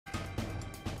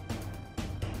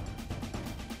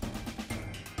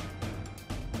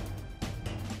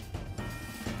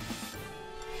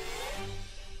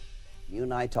You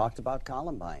and I talked about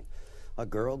Columbine. A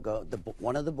girl,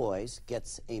 one of the boys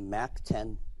gets a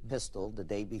MAC-10 pistol the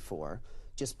day before,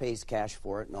 just pays cash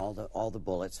for it and all the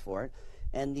bullets for it.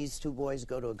 And these two boys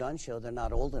go to a gun show. They're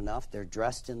not old enough. They're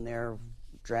dressed in their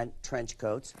trench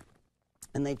coats.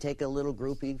 And they take a little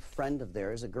groupie friend of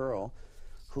theirs, a girl,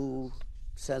 who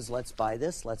says, let's buy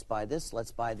this, let's buy this,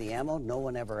 let's buy the ammo. No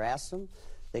one ever asks them.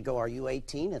 They go, are you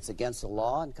 18? It's against the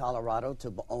law in Colorado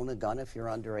to own a gun if you're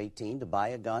under 18, to buy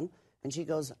a gun. And she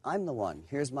goes, I'm the one.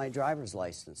 Here's my driver's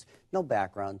license. No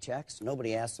background checks.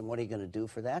 Nobody asks them, what are you going to do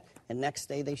for that? And next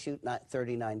day they shoot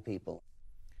 39 people.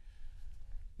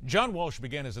 John Walsh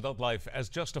began his adult life as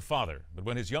just a father, but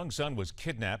when his young son was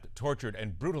kidnapped, tortured,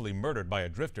 and brutally murdered by a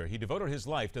drifter, he devoted his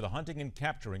life to the hunting and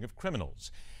capturing of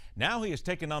criminals. Now he has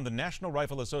taken on the National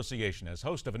Rifle Association as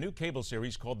host of a new cable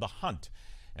series called The Hunt,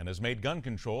 and has made gun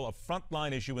control a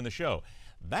frontline issue in the show.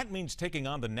 That means taking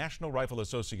on the National Rifle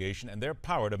Association and their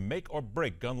power to make or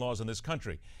break gun laws in this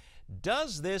country.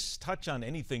 Does this touch on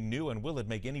anything new, and will it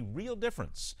make any real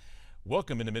difference?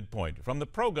 Welcome into MidPoint. From the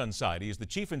pro-gun side, he is the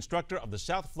chief instructor of the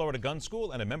South Florida Gun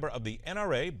School and a member of the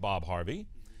NRA, Bob Harvey.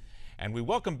 And we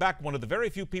welcome back one of the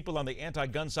very few people on the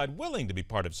anti-gun side willing to be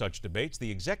part of such debates. The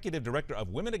executive director of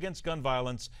Women Against Gun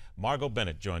Violence, Margot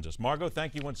Bennett, joins us. Margot,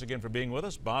 thank you once again for being with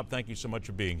us. Bob, thank you so much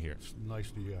for being here. It's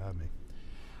nice to have me.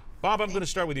 Bob, I'm going to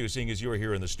start with you, seeing as you are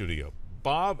here in the studio.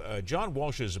 Bob, John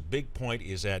Walsh's big point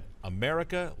is that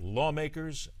America,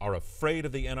 lawmakers, are afraid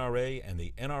of the NRA, and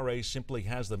the NRA simply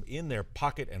has them in their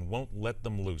pocket and won't let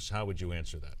them loose. How would you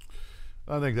answer that?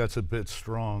 I think that's a bit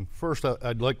strong. First,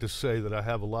 I'd like to say that I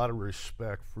have a lot of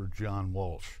respect for John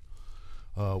Walsh.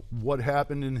 What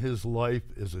happened in his life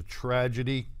is a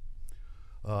tragedy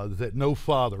that no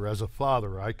father, as a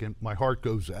father, my heart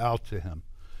goes out to him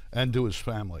and to his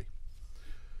family.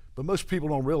 But most people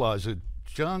don't realize that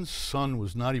John's son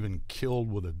was not even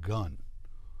killed with a gun.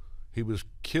 He was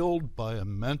killed by a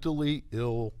mentally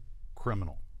ill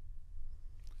criminal.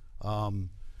 The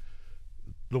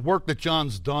work that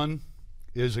John's done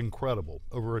is incredible.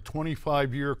 Over a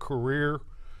 25-year career,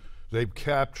 they've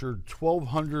captured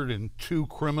 1,202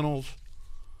 criminals.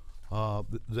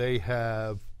 They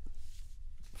have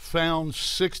found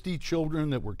 60 children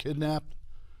that were kidnapped.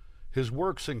 His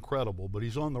work's incredible, but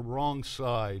he's on the wrong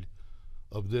side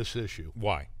of this issue.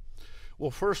 Why?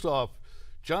 Well, first off,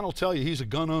 John will tell you he's a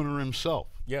gun owner himself.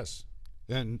 Yes.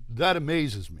 And that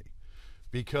amazes me,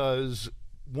 because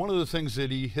one of the things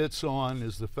that he hits on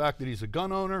is the fact that he's a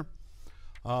gun owner.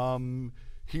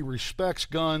 He respects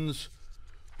guns,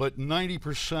 but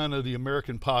 90% of the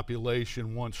American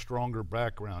population wants stronger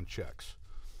background checks.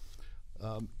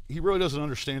 He really doesn't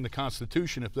understand the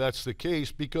Constitution if that's the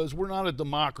case, because we're not a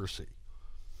democracy.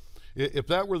 If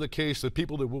that were the case, the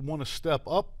people that would want to step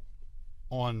up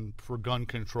for gun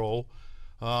control,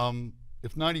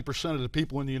 if 90% of the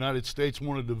people in the United States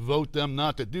wanted to vote them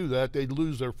not to do that, they'd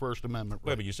lose their First Amendment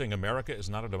right. Wait, but you're saying America is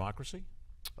not a democracy?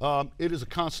 It is a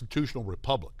constitutional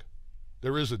republic.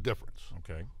 There is a difference.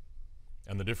 Okay.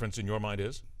 And the difference in your mind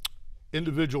is?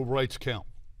 Individual rights count.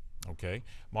 Okay.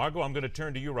 Margot, I'm going to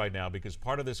turn to you right now, because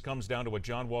part of this comes down to what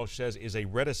John Walsh says is a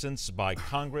reticence by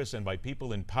Congress and by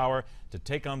people in power to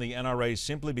take on the NRA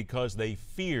simply because they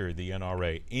fear the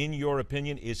NRA. In your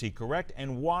opinion, is he correct?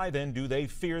 And why then do they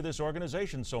fear this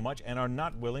organization so much and are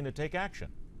not willing to take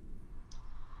action?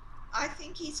 I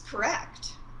think he's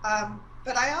correct.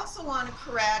 But I also want to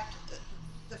correct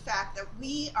the fact that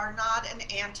we are not an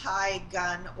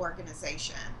anti-gun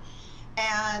organization.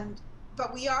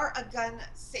 But we are a gun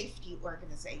safety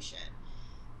organization.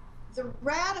 The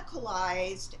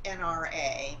radicalized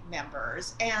NRA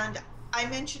members, and I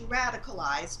mention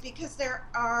radicalized because there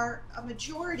are a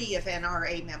majority of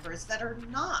NRA members that are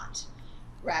not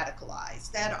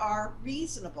radicalized, that are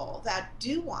reasonable, that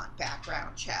do want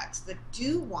background checks, that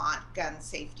do want gun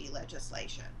safety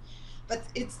legislation. But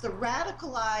it's the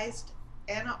radicalized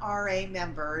NRA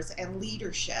members and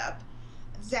leadership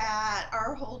that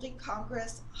are holding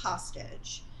Congress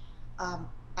hostage.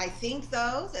 I think,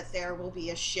 though, that there will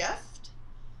be a shift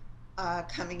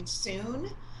coming soon.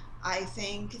 I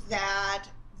think that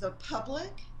the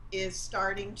public is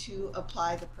starting to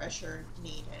apply the pressure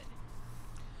needed.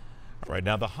 All right,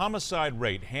 now the homicide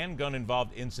rate,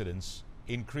 handgun-involved incidents,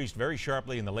 increased very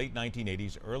sharply in the late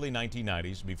 1980s, early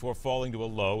 1990s, before falling to a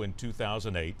low in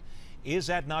 2008. Is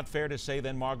that not fair to say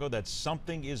then, Margot, that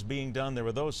something is being done? There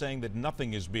are those saying that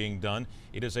nothing is being done.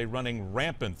 It is a running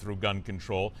rampant through gun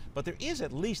control, but there is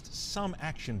at least some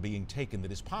action being taken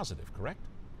that is positive, correct?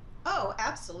 Oh,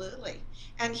 absolutely.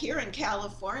 And here in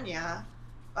California,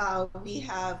 we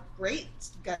have great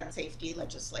gun safety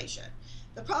legislation.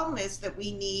 The problem is that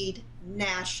we need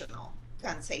national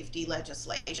gun safety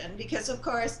legislation, because of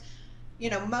course, you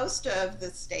know, most of the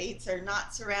states are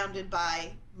not surrounded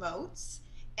by moats,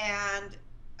 and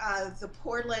the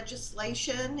poor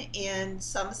legislation in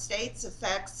some states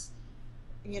affects,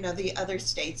 you know, the other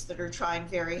states that are trying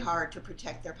very hard to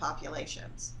protect their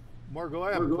populations. Margot,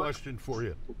 I have a question for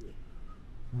you.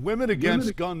 Women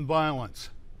Against Gun Violence.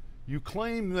 You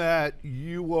claim that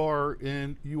you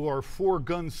are for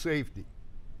gun safety.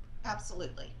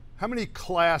 Absolutely. How many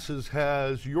classes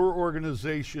has your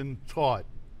organization taught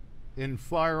in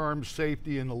firearms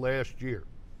safety in the last year?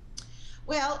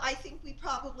 Well, I think we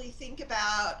probably think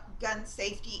about gun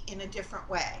safety in a different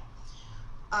way.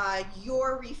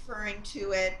 You're referring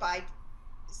to it by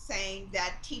saying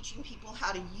that teaching people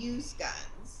how to use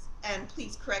guns, and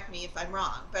please correct me if I'm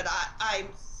wrong, but I'm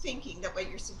thinking that what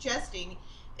you're suggesting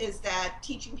is that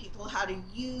teaching people how to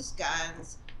use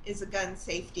guns is a gun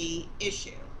safety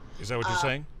issue. Is that what you're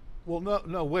saying? Well,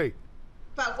 no, wait.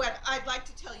 But what I'd like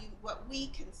to tell you what we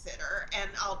consider,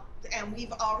 and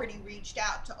we've already reached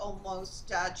out to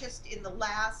almost just in the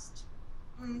last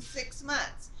 6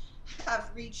 months, have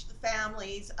reached the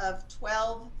families of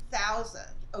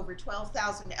over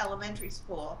 12,000 elementary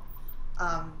school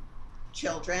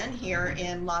children here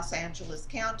in Los Angeles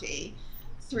County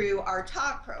through our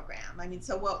talk program. I mean,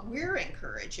 so what we're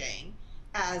encouraging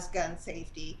as gun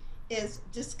safety is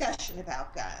discussion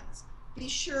about guns. Be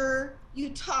sure you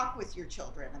talk with your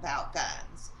children about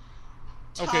guns.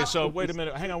 Okay, so wait a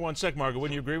minute. Hang on one sec, Margot.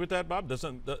 Wouldn't you agree with that, Bob?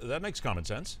 That makes common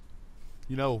sense?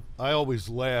 You know, I always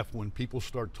laugh when people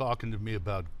start talking to me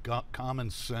about common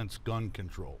sense gun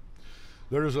control.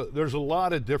 There's a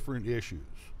lot of different issues.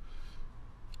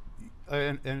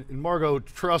 And Margot,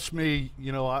 trust me,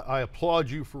 you know, I applaud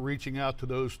you for reaching out to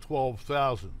those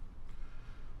 12,000.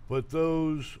 But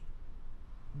those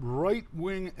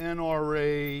right-wing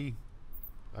NRA,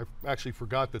 I actually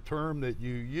forgot the term that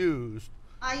you used.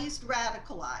 I used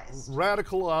radicalized.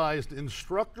 Radicalized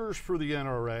instructors for the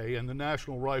NRA and the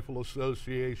National Rifle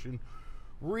Association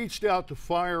reached out to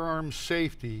firearms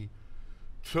safety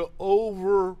to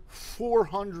over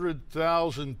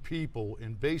 400,000 people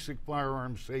in basic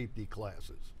firearms safety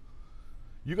classes.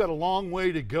 You got a long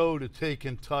way to go to take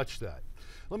and touch that.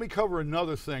 Let me cover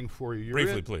another thing for you.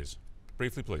 Briefly, please.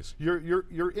 Briefly, please.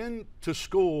 You're into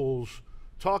schools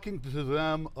talking to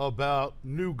them about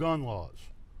new gun laws.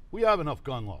 We have enough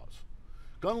gun laws.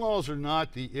 Gun laws are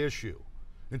not the issue.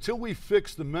 Until we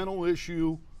fix the mental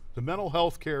issue, the mental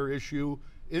health care issue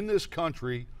in this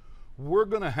country, we're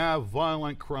going to have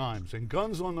violent crimes, and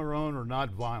guns on their own are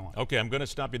not violent. Okay, I'm going to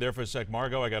stop you there for a sec.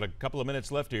 Margot, I got a couple of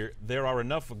minutes left here. There are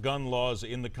enough gun laws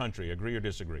in the country. Agree or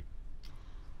disagree?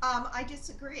 I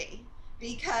disagree,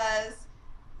 because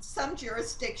some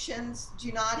jurisdictions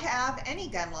do not have any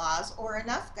gun laws or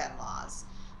enough gun laws.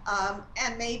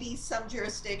 And maybe some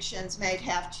jurisdictions may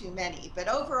have too many, but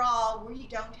overall, we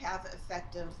don't have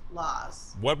effective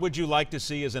laws. What would you like to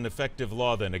see as an effective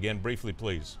law then? Again, briefly,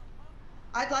 please.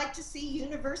 I'd like to see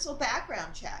universal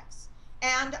background checks,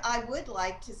 and I would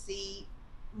like to see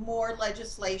more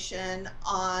legislation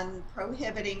on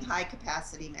prohibiting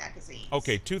high-capacity magazines.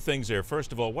 Okay, two things there.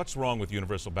 First of all, what's wrong with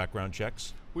universal background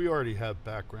checks? We already have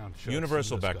background checks.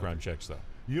 Universal background checks, though.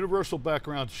 Universal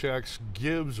background checks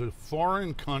gives a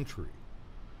foreign country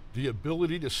the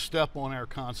ability to step on our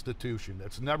Constitution.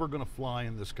 That's never going to fly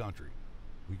in this country.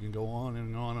 We can go on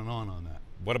and on and on that.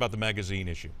 What about the magazine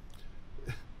issue?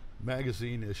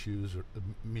 Magazine issues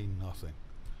mean nothing.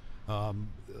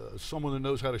 Someone that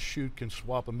knows how to shoot can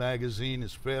swap a magazine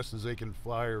as fast as they can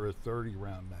fire a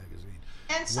 30-round magazine.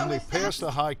 And so when they passed the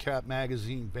high-cap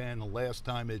magazine ban the last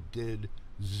time, it did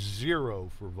 0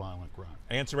 for violent crime.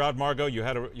 Answer out, Margot. You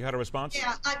had a response?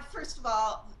 Yeah. First of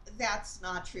all, that's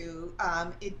not true.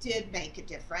 It did make a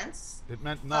difference. It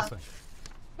meant nothing.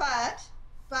 But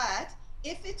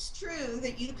if it's true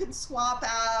that you can swap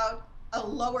out a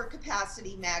lower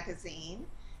capacity magazine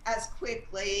as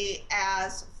quickly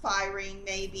as firing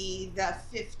maybe the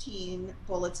 15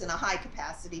 bullets in a high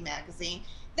capacity magazine,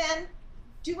 then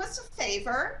do us a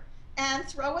favor and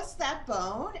throw us that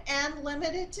bone and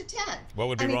limit it to 10. What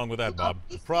would be wrong with that, Bob?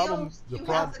 The problem, you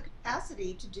have the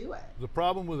capacity to do it. The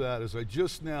problem with that is I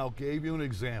just now gave you an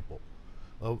example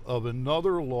of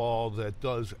another law that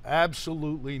does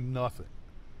absolutely nothing.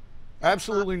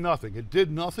 Absolutely nothing. It did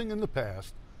nothing in the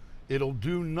past. It'll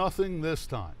do nothing this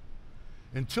time.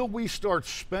 Until we start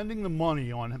spending the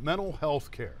money on mental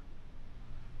health care,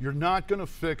 you're not going to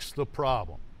fix the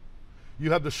problem.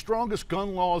 You have the strongest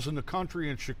gun laws in the country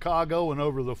in Chicago, and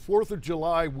over the 4th of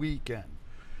July weekend,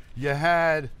 you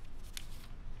had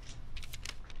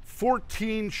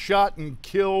 14 shot and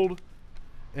killed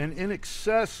and in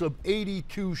excess of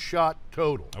 82 shot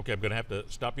total. Okay, I'm going to have to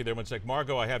stop you there 1 sec.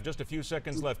 Margot, I have just a few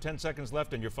seconds left, 10 seconds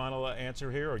left, and your final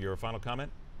answer here, or your final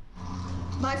comment?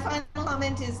 My final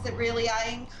comment is that really I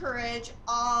encourage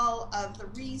all of the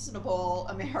reasonable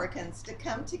Americans to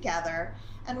come together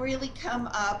and really come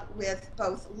up with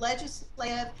both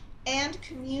legislative and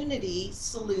community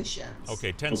solutions.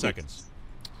 Okay, 10 seconds.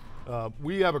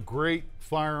 We have a great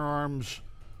firearms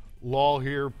law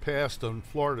here passed on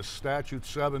Florida Statute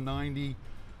 790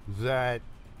 that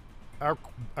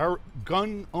our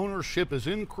gun ownership has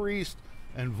increased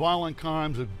and violent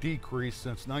crimes have decreased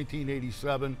since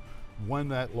 1987 when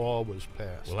that law was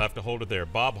passed. We'll have to hold it there.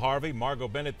 Bob Harvey, Margot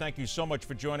Bennett, thank you so much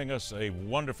for joining us. A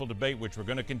wonderful debate which we're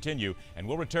going to continue, and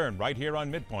we'll return right here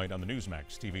on MidPoint on the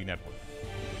Newsmax TV network.